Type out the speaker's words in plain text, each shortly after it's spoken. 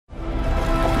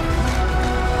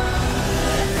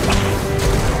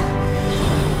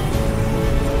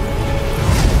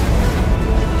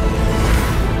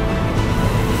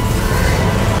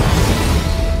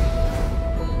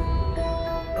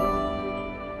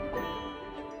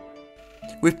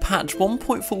With patch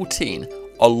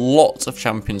 1.14, a lot of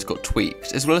champions got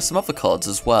tweaked, as well as some other cards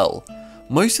as well.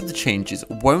 Most of the changes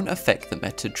won't affect the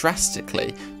meta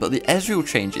drastically, but the Ezreal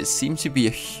changes seem to be a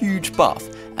huge buff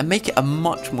and make it a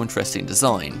much more interesting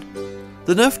design.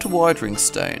 The nerf to wyrdying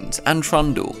stones and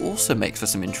trundle also makes for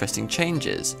some interesting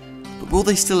changes, but will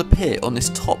they still appear on this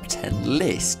top 10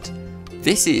 list?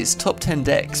 This is Top 10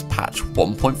 Decks patch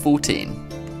 1.14.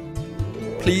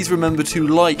 Please remember to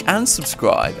like and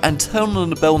subscribe and turn on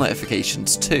the bell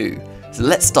notifications too, so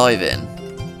let's dive in.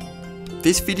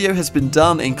 This video has been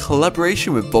done in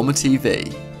collaboration with Bomber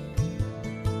TV.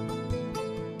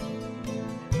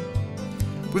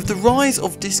 With the rise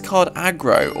of discard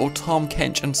aggro or Tahm,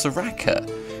 Kench and Soraka,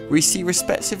 we see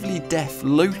respectively Death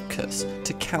Locust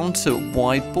to counter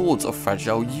wide boards of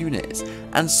fragile units,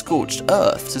 and Scorched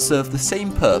Earth to serve the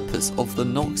same purpose of the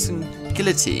Noxian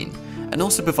Guillotine, and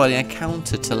also providing a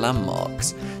counter to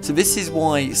landmarks. So this is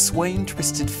why Swain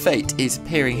Twisted Fate is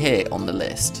appearing here on the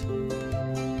list.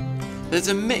 There's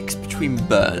a mix between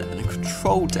burn and a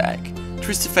control deck.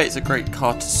 Twisted Fate's a great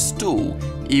card to stall,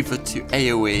 either to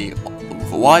AoE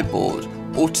with a wide board,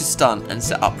 or to stun and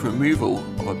set up removal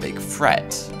of a big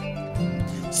threat.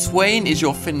 Swain is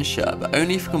your finisher, but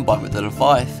only if combined with the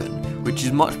Leviathan, which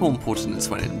is much more important than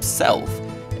Swain himself.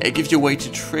 It gives you a way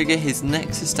to trigger his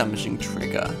Nexus damaging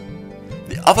trigger.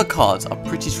 The other cards are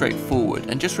pretty straightforward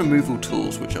and just removal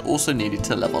tools, which are also needed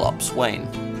to level up Swain.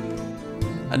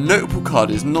 A notable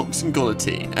card is Noxian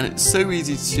Guillotine, and it's so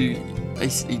easy to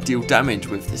basically deal damage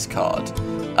with this card,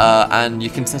 and you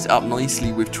can set it up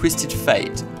nicely with Twisted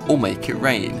Fate or Make It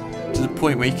Rain, to the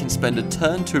point where you can spend a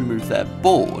turn to remove their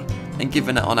board, and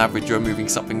given that on average you're removing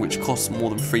something which costs more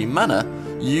than 3 mana,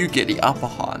 you get the upper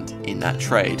hand in that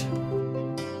trade.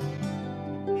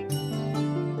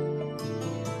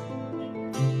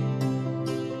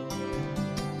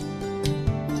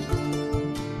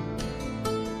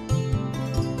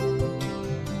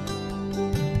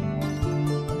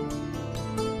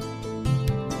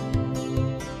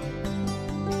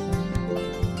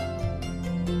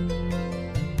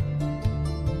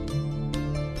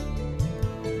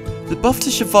 The buff to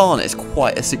Shyvana is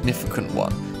quite a significant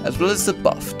one, as well as the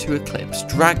buff to Eclipse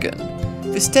Dragon.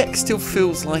 This deck still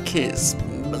feels like it's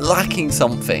lacking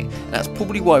something, and that's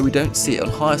probably why we don't see it on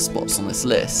higher spots on this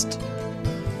list.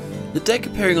 The deck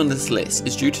appearing on this list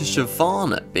is due to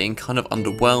Shyvana being kind of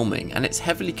underwhelming, and it's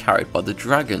heavily carried by the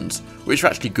dragons, which are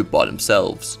actually good by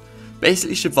themselves.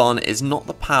 Basically, Shyvana is not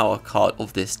the power card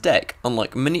of this deck,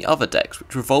 unlike many other decks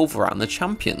which revolve around the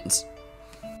champions.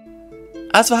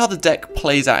 As for how the deck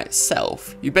plays out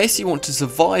itself, you basically want to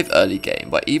survive early game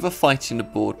by either fighting the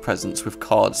board presence with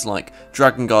cards like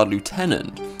Dragon Guard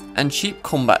Lieutenant, and cheap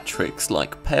combat tricks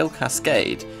like Pale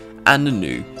Cascade and the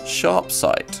new Sharp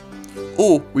Sight,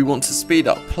 or we want to speed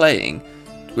up playing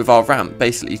with our ramp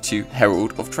basically to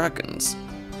Herald of Dragons.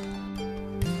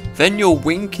 Then your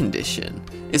win condition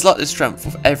is like the strength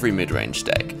of every mid-range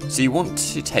deck, so you want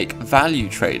to take value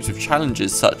trades with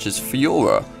challenges such as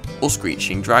Fiora or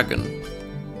Screeching Dragon.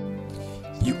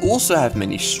 You also have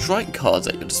many strike cards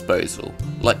at your disposal,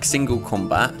 like Single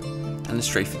Combat and the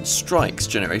Strafing Strikes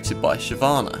generated by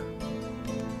Shyvana.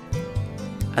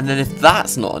 And then if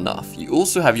that's not enough, you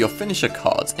also have your finisher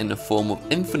cards in the form of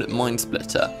Infinite Mind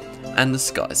Splitter and the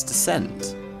Sky's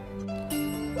Descent.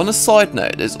 On a side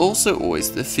note, there's also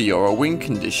always the Fiora win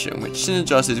condition, which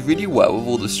synergizes really well with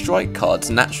all the strike cards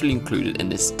naturally included in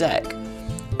this deck.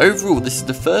 Overall, this is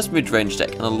the first mid-range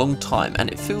deck in a long time,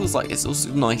 and it feels like it's also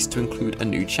nice to include a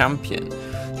new champion.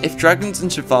 If Dragons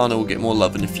and Shyvana will get more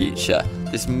love in the future,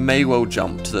 this may well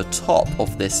jump to the top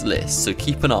of this list, so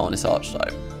keep an eye on this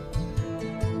archetype.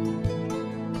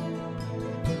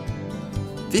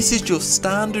 This is your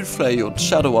standard Flare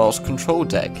Shadow Isles control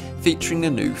deck, featuring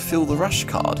the new Feel the Rush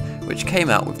card, which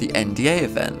came out with the NDA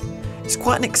event. It's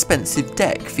quite an expensive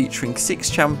deck, featuring 6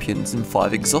 champions and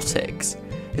 5 exotics.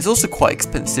 It's also quite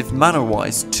expensive mana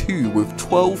wise too, with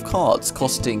 12 cards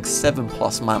costing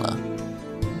 7+ mana.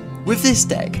 With this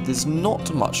deck, there's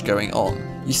not much going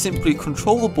on. You simply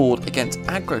control the board against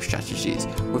aggro strategies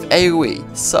with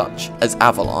AoE such as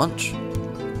Avalanche,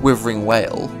 Withering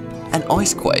Wail and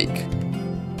Icequake.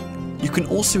 You can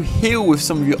also heal with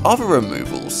some of your other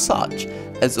removals such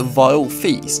as a Vile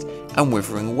Feast and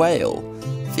Withering Wail.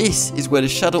 This is where the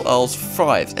Shadow Isles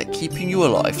thrives at keeping you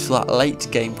alive to that late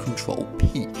game control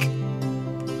peak.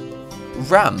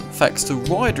 Ram thanks to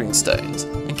Wyrdying Stones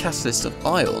and Catalyst of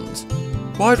Ions.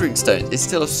 Wyrdying Stones is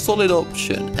still a solid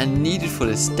option and needed for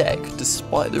this deck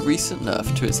despite the recent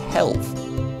nerf to its health.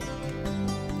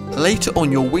 Later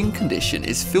on, your win condition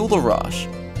is Feel the Rush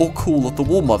or Call of the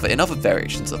War Mother in other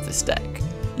variations of this deck.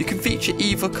 You can feature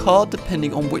either card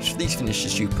depending on which of these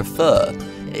finishes you prefer.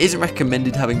 It isn't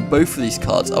recommended having both of these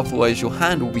cards, otherwise your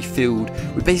hand will be filled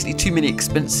with basically too many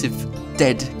expensive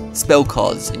dead spell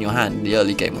cards in your hand in the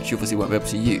early game, which you obviously won't be able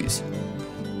to use.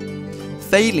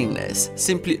 Failing this,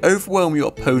 simply overwhelm your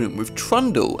opponent with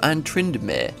Trundle and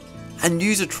Tryndamere, and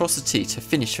use Atrocity to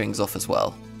finish things off as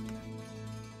well.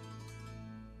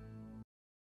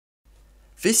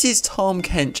 This is Tahm,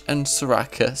 Kench and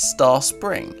Soraka Star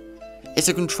Spring. It's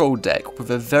a control deck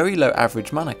with a very low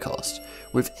average mana cost,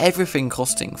 with everything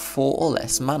costing 4 or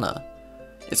less mana.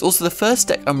 It's also the first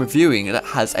deck I'm reviewing that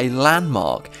has a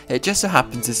landmark. It just so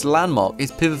happens this landmark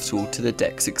is pivotal to the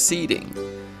deck succeeding.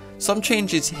 Some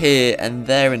changes here and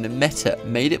there in the meta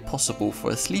made it possible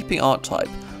for a sleeping archetype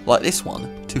like this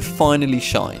one to finally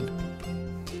shine.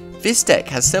 This deck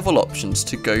has several options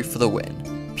to go for the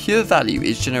win. Pure value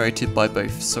is generated by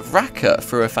both Soraka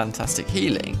for a fantastic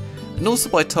healing, and also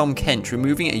by Tahm Kench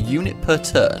removing a unit per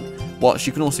turn, whilst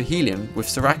you can also heal him with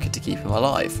Soraka to keep him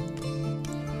alive.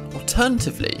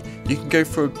 Alternatively, you can go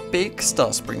for a big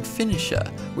Star Spring finisher,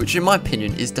 which in my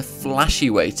opinion is the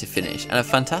flashy way to finish and a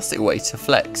fantastic way to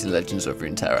flex in Legends of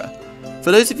Runeterra.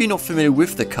 For those of you not familiar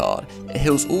with the card, it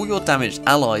heals all your damaged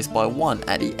allies by 1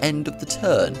 at the end of the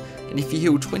turn, and if you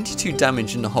heal 22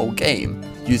 damage in the whole game,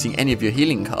 using any of your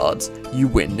healing cards, you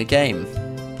win the game.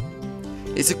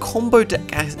 It's a combo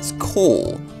deck at its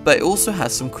core, but it also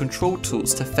has some control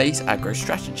tools to face aggro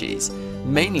strategies,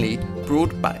 mainly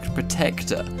Broad-Backed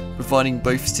Protector, providing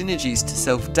both synergies to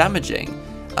self-damaging,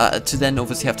 to then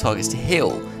obviously have targets to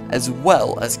heal, as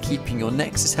well as keeping your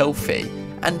Nexus healthy,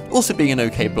 and also being an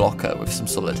okay blocker with some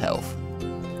solid health.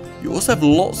 You also have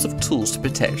lots of tools to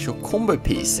protect your combo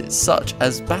pieces, such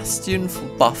as Bastion for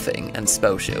buffing and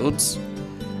spell shields,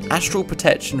 Astral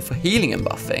Protection for healing and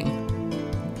buffing,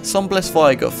 Sunblessed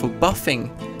Vigor for buffing,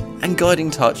 and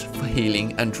Guiding Touch for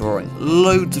healing and drawing.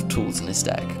 Loads of tools in this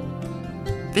deck.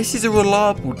 This is a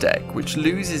reliable deck which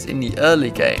loses in the early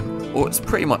game, or it's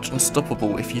pretty much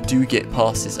unstoppable if you do get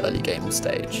past this early game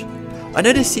stage. I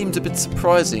know this seems a bit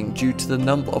surprising due to the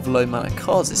number of low mana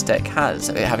cards this deck has,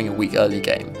 having a weak early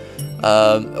game.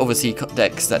 Obviously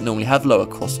decks that normally have lower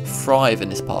cost thrive in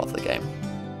this part of the game.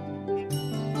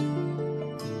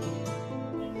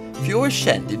 Fiora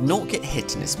Shen did not get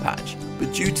hit in this patch,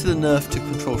 but due to the nerf to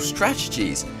control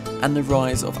strategies and the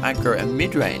rise of aggro and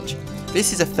mid-range,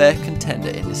 this is a fair contender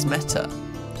in this meta.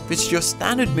 This is your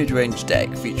standard mid-range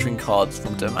deck featuring cards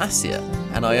from Demacia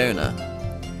and Iona.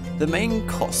 The main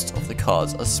costs of the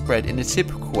cards are spread in a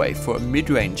typical way for a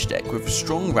mid-range deck with a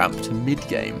strong ramp to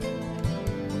mid-game.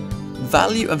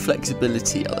 Value and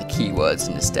flexibility are the keywords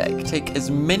in this deck. Take as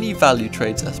many value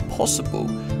trades as possible,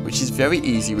 which is very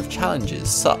easy with challenges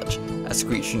such as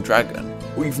Screeching Dragon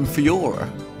or even Fiora.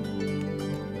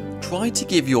 Try to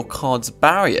give your cards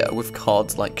barrier with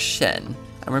cards like Shen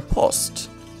and Riposte.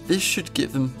 This should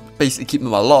basically keep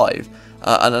them alive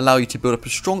and allow you to build up a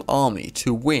strong army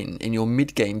to win in your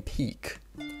mid-game peak.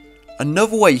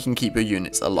 Another way you can keep your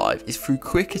units alive is through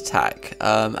Quick Attack,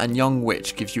 and Young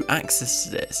Witch gives you access to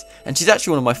this, and she's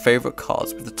actually one of my favourite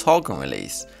cards with the Targon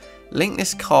release. Link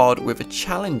this card with a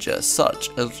challenger such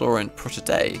as Laurent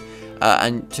Protege,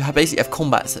 and to basically have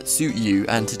combats that suit you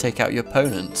and to take out your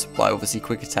opponent by obviously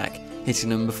Quick Attack hitting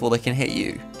them before they can hit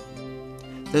you.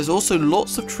 There's also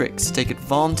lots of tricks to take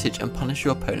advantage and punish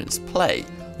your opponent's play,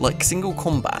 like Single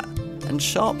Combat and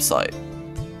Sharp Sight.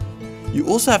 You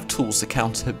also have tools to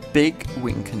counter big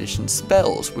win condition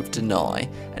spells with Deny,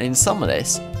 and in some of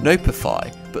this,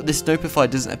 Nopify, but this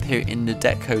Nopify doesn't appear in the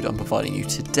deck code I'm providing you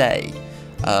today,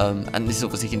 and this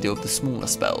obviously can deal with the smaller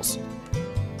spells.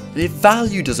 And if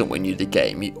value doesn't win you the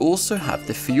game, you also have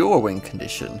the Fiora win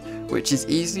condition, which is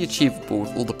easily achievable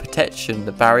with all the protection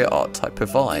the barrier archetype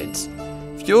provides.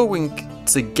 Fiora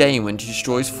wins a game when it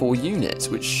destroys 4 units,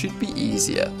 which should be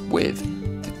easier with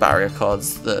barrier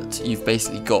cards that you've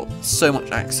basically got so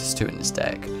much access to in this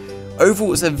deck.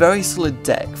 Overall, it's a very solid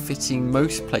deck fitting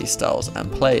most playstyles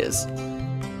and players.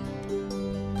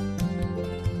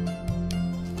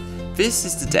 This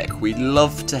is the deck we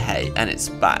love to hate, and it's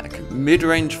back.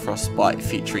 Mid-range Frostbite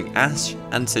featuring Ashe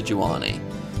and Sejuani.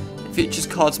 It features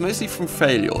cards mostly from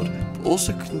Freljord, but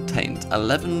also contains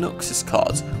 11 Noxus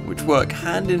cards which work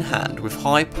hand in hand with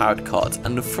high powered cards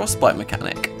and the Frostbite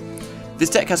mechanic. This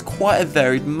deck has quite a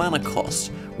varied mana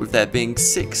cost, with there being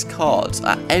 6 cards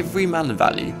at every mana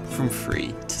value from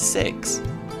 3 to 6.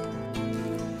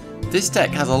 This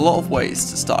deck has a lot of ways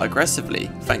to start aggressively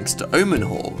thanks to Omen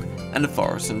Hawk and the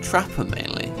Forest and Trapper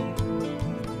mainly.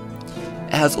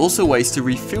 It has also ways to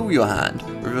refill your hand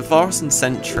with a Varus and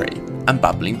Sentry and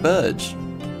Babbling Burge.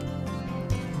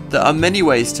 There are many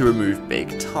ways to remove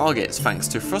big targets thanks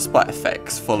to frostbite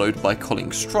effects followed by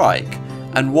culling strike,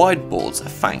 and wide boards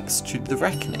thanks to the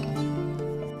reckoning.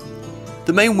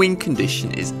 The main win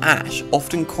condition is Ash,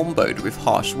 often comboed with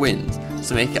harsh winds,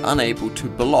 to make it unable to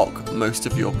block most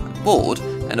of your board,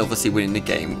 and obviously winning the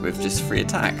game with just 3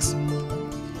 attacks.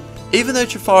 Even though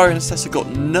Trifari and Assessor got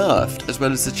nerfed as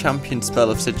well as the champion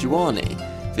spell of Sejuani,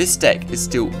 this deck is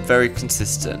still very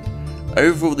consistent.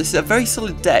 Overall, this is a very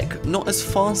solid deck, not as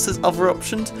fast as other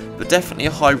options, but definitely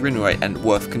a high win rate and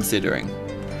worth considering.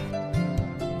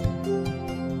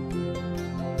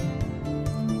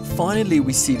 Finally,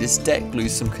 we see this deck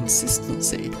lose some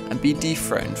consistency and be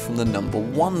dethroned from the number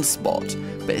 1 spot,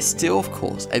 but it's still of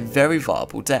course a very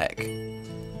viable deck.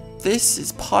 This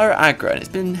is Pyro Aggro and it's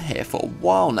been here for a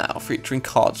while now, featuring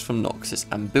cards from Noxus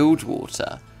and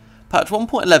Bilgewater. Patch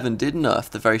 1.11 did nerf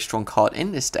the very strong card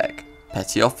in this deck,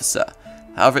 Petty Officer.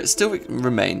 However, it still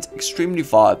remains extremely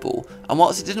viable, and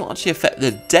whilst it didn't actually affect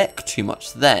the deck too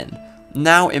much then,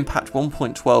 now in patch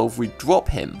 1.12 we drop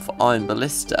him for Iron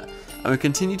Ballista, and we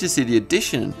continue to see the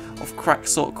addition of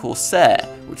Crackshot Corsair,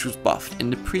 which was buffed in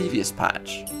the previous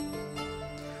patch.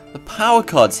 The power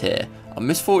cards here are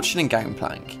Misfortune and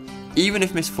Gangplank. Even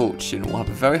if Misfortune will have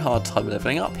a very hard time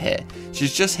leveling up here,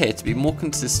 she's just here to be a more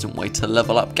consistent way to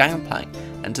level up Gangplank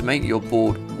and to make your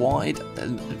board wide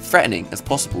and threatening as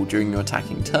possible during your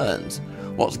attacking turns,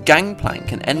 whilst Gangplank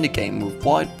can end the game with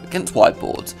against wide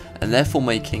boards and therefore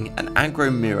making an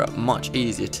aggro mirror much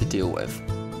easier to deal with.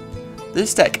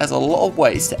 This deck has a lot of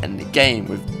ways to end the game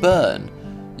with burn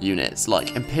units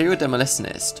like Imperial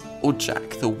Demolitionist or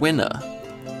Jack the Winner.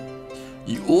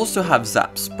 You also have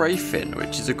Zap Sprayfin,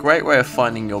 which is a great way of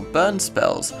finding your burn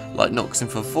spells like Noxin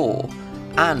for 4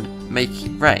 and Make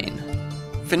It Rain.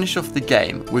 Finish off the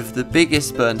game with the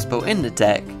biggest burn spell in the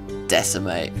deck,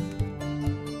 Decimate.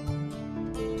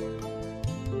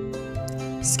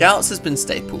 Scouts has been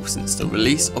staple since the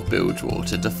release of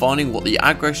Bilgewater, defining what the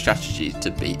aggro strategy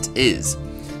to beat is.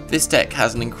 This deck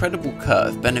has an incredible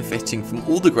curve benefiting from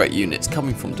all the great units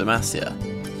coming from Demacia.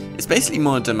 It's basically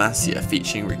Mono Demacia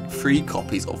featuring 3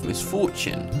 copies of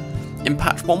Misfortune. In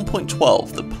patch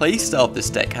 1.12 the playstyle of this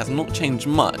deck has not changed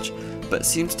much, but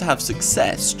seems to have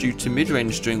success due to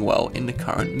midrange doing well in the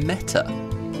current meta.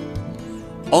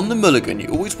 On the mulligan, you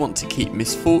always want to keep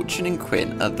Misfortune and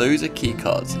Quinn, as those are key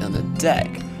cards in the deck,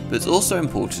 but it's also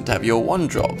important to have your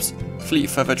 1-drops, Fleet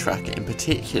Feather Tracker in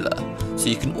particular, so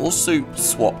you can also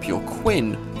swap your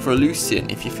Quinn for a Lucian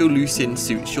if you feel Lucian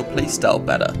suits your playstyle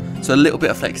better, so a little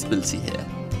bit of flexibility here.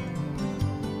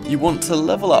 You want to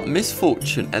level up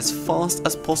Misfortune as fast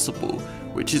as possible,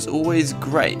 which is always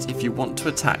great if you want to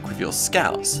attack with your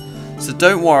scouts. So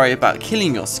don't worry about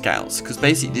killing your scouts, because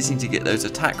basically you just need to get those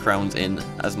attack rounds in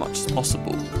as much as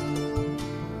possible.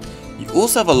 You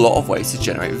also have a lot of ways to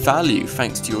generate value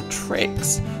thanks to your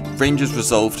tricks. Ranger's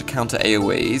Resolve to counter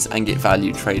AoEs and get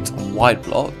value trades on wide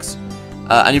blocks.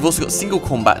 And you've also got single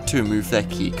combat to remove their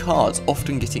key cards,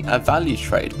 often getting a value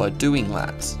trade by doing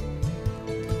that.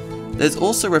 There's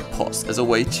also Riposte as a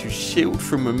way to shield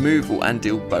from removal and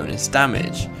deal bonus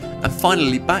damage. And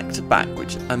finally back to back,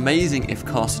 which is amazing if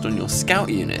casted on your scout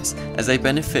units, as they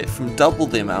benefit from double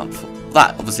the amount for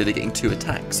that. Obviously they're getting 2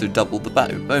 attacks, so double the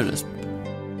bonus.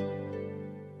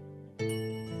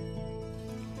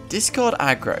 Discard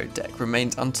Aggro deck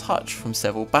remains untouched from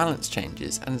several balance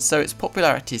changes, and so its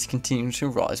popularity is continuing to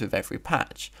rise with every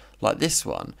patch, like this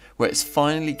one, where it's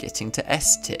finally getting to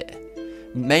S tier.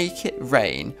 Make It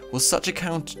Rain was such a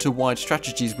counter to wide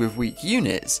strategies with weak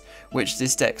units, which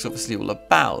this deck's obviously all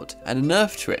about, and a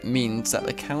nerf to it means that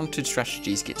the countered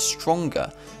strategies get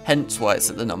stronger, hence why it's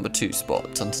at the number 2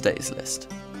 spot on today's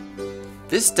list.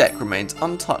 This deck remains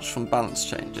untouched from balance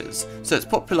changes, so its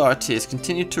popularity has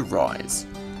continued to rise.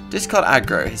 Discard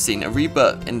Aggro has seen a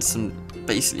rebirth in some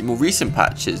basically more recent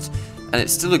patches, and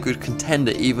it's still a good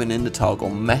contender even in the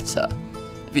Targon meta.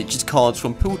 It features cards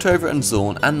from Piltover and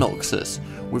Zorn and Noxus,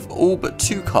 with all but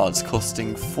 2 cards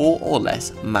costing 4 or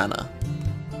less mana.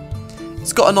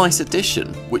 It's got a nice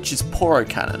addition, which is Poro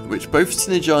Cannon, which both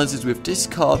synergizes with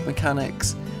discard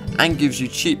mechanics and gives you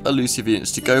cheap elusive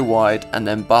units to go wide and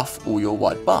then buff all your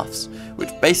wide buffs, which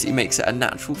basically makes it a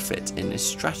natural fit in this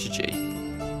strategy.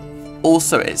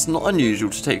 Also, it's not unusual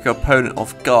to take your opponent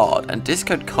off guard and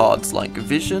discard cards like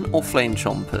Vision or Flame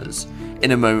Chompers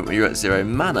in a moment where you're at 0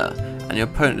 mana and your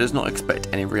opponent does not expect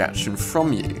any reaction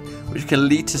from you, which can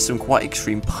lead to some quite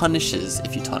extreme punishes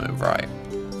if you time it right.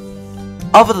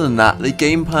 Other than that, the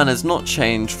game plan has not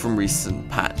changed from recent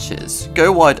patches.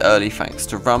 Go wide early thanks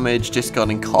to Rummage,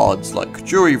 discarding cards like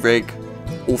Jury Rig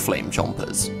or Flame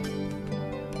Chompers.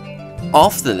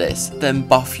 After this, then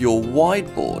buff your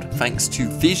wide board thanks to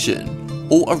Vision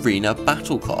or Arena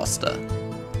Battlecaster.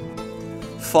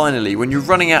 Finally, when you're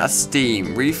running out of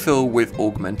steam, refill with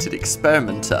Augmented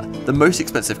Experimenter, the most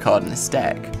expensive card in this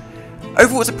deck.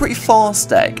 Overall, it's a pretty fast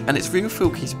deck, and its refill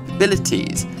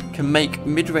capabilities can make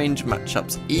mid-range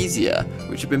matchups easier,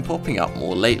 which have been popping up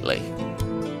more lately.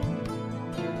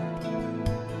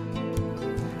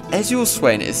 Ezreal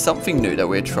Swain is something new that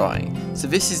we're trying, so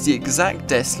this is the exact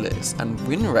death list and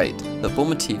win rate that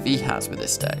Bomber TV has with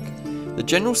this deck. The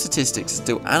general statistics are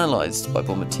still analysed by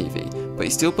Bomber TV, but he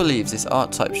still believes this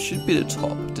archetype should be the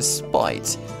top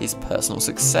despite his personal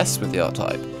success with the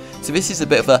archetype. So this is a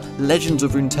bit of a Legends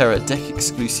of Runeterra deck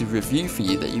exclusive review for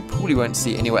you that you probably won't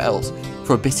see anywhere else,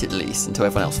 for a bit at least, until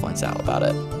everyone else finds out about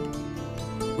it.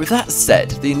 With that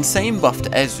said, the insane buff to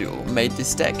Ezreal made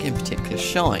this deck in particular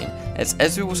shine, as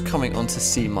Ezreal was coming onto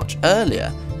scene much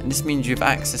earlier, and this means you have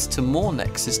access to more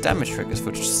Nexus damage triggers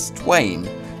for Swain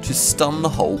to stun the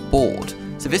whole board.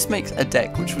 So this makes a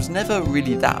deck which was never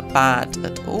really that bad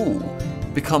at all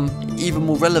become even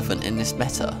more relevant in this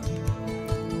meta.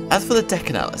 As for the deck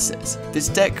analysis, this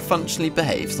deck functionally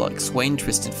behaves like Swain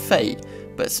Twisted Fate,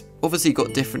 but it's obviously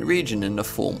got different region in the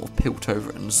form of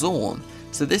Piltover and Zorn,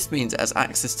 so this means it has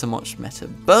access to much meta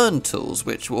burn tools,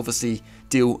 which will obviously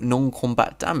deal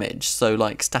non-combat damage, so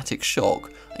like Static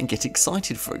Shock and Get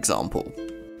Excited for example.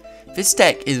 This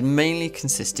deck is mainly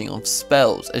consisting of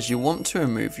spells, as you want to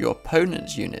remove your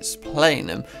opponent's units playing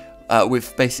them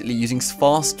with basically using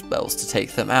fast spells to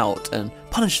take them out and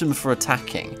punish them for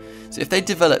attacking. So if they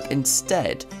develop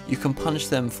instead, you can punish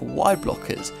them for wide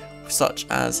blockers such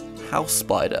as House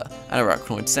Spider and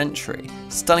Arachnoid Sentry,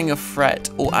 stunning a threat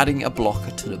or adding a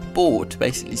blocker to the board to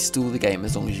basically stall the game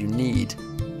as long as you need.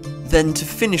 Then to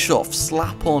finish off,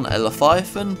 slap on a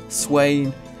Leviathan,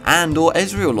 Swain and or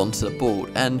Ezreal onto the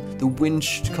board, and the win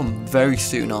should come very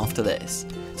soon after this.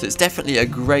 So it's definitely a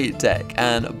great deck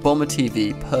and Bomber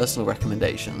TV personal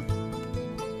recommendation.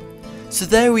 So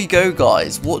there we go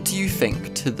guys, what do you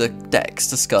think to the decks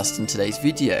discussed in today's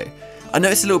video? I know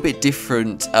it's a little bit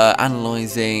different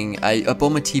analysing a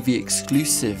Bomber TV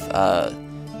exclusive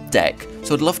deck,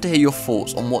 so I'd love to hear your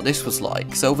thoughts on what this was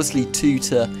like. So obviously 2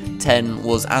 to 10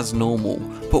 was as normal,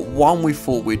 but 1 we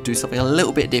thought we'd do something a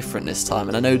little bit different this time,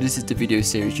 and I know this is the video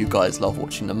series you guys love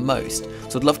watching the most,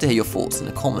 so I'd love to hear your thoughts in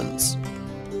the comments.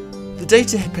 The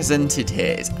data presented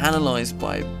here is analysed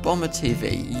by Bomber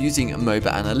TV using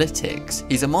MOBA Analytics.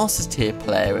 He's a Masters tier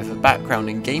player with a background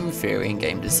in game theory and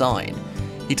game design.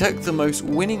 He took the most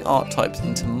winning archetypes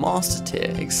into Master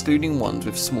tier, excluding ones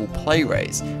with small play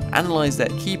rates, analysed their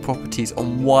key properties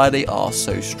on why they are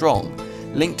so strong.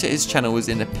 Link to his channel is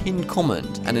in the pinned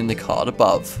comment and in the card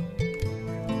above.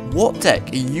 What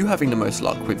deck are you having the most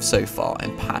luck with so far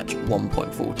in patch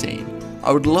 1.14?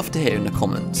 I would love to hear in the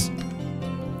comments.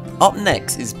 Up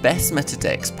next is Best Meta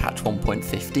Decks patch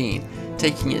 1.15,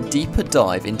 taking a deeper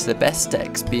dive into the best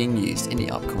decks being used in the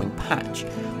upcoming patch.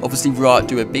 Obviously Riot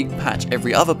do a big patch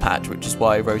every other patch, which is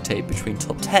why I rotate between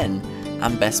top 10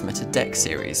 and Best Meta Deck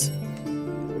series.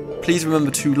 Please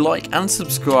remember to like and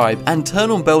subscribe and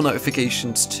turn on bell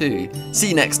notifications too. See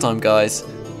you next time guys.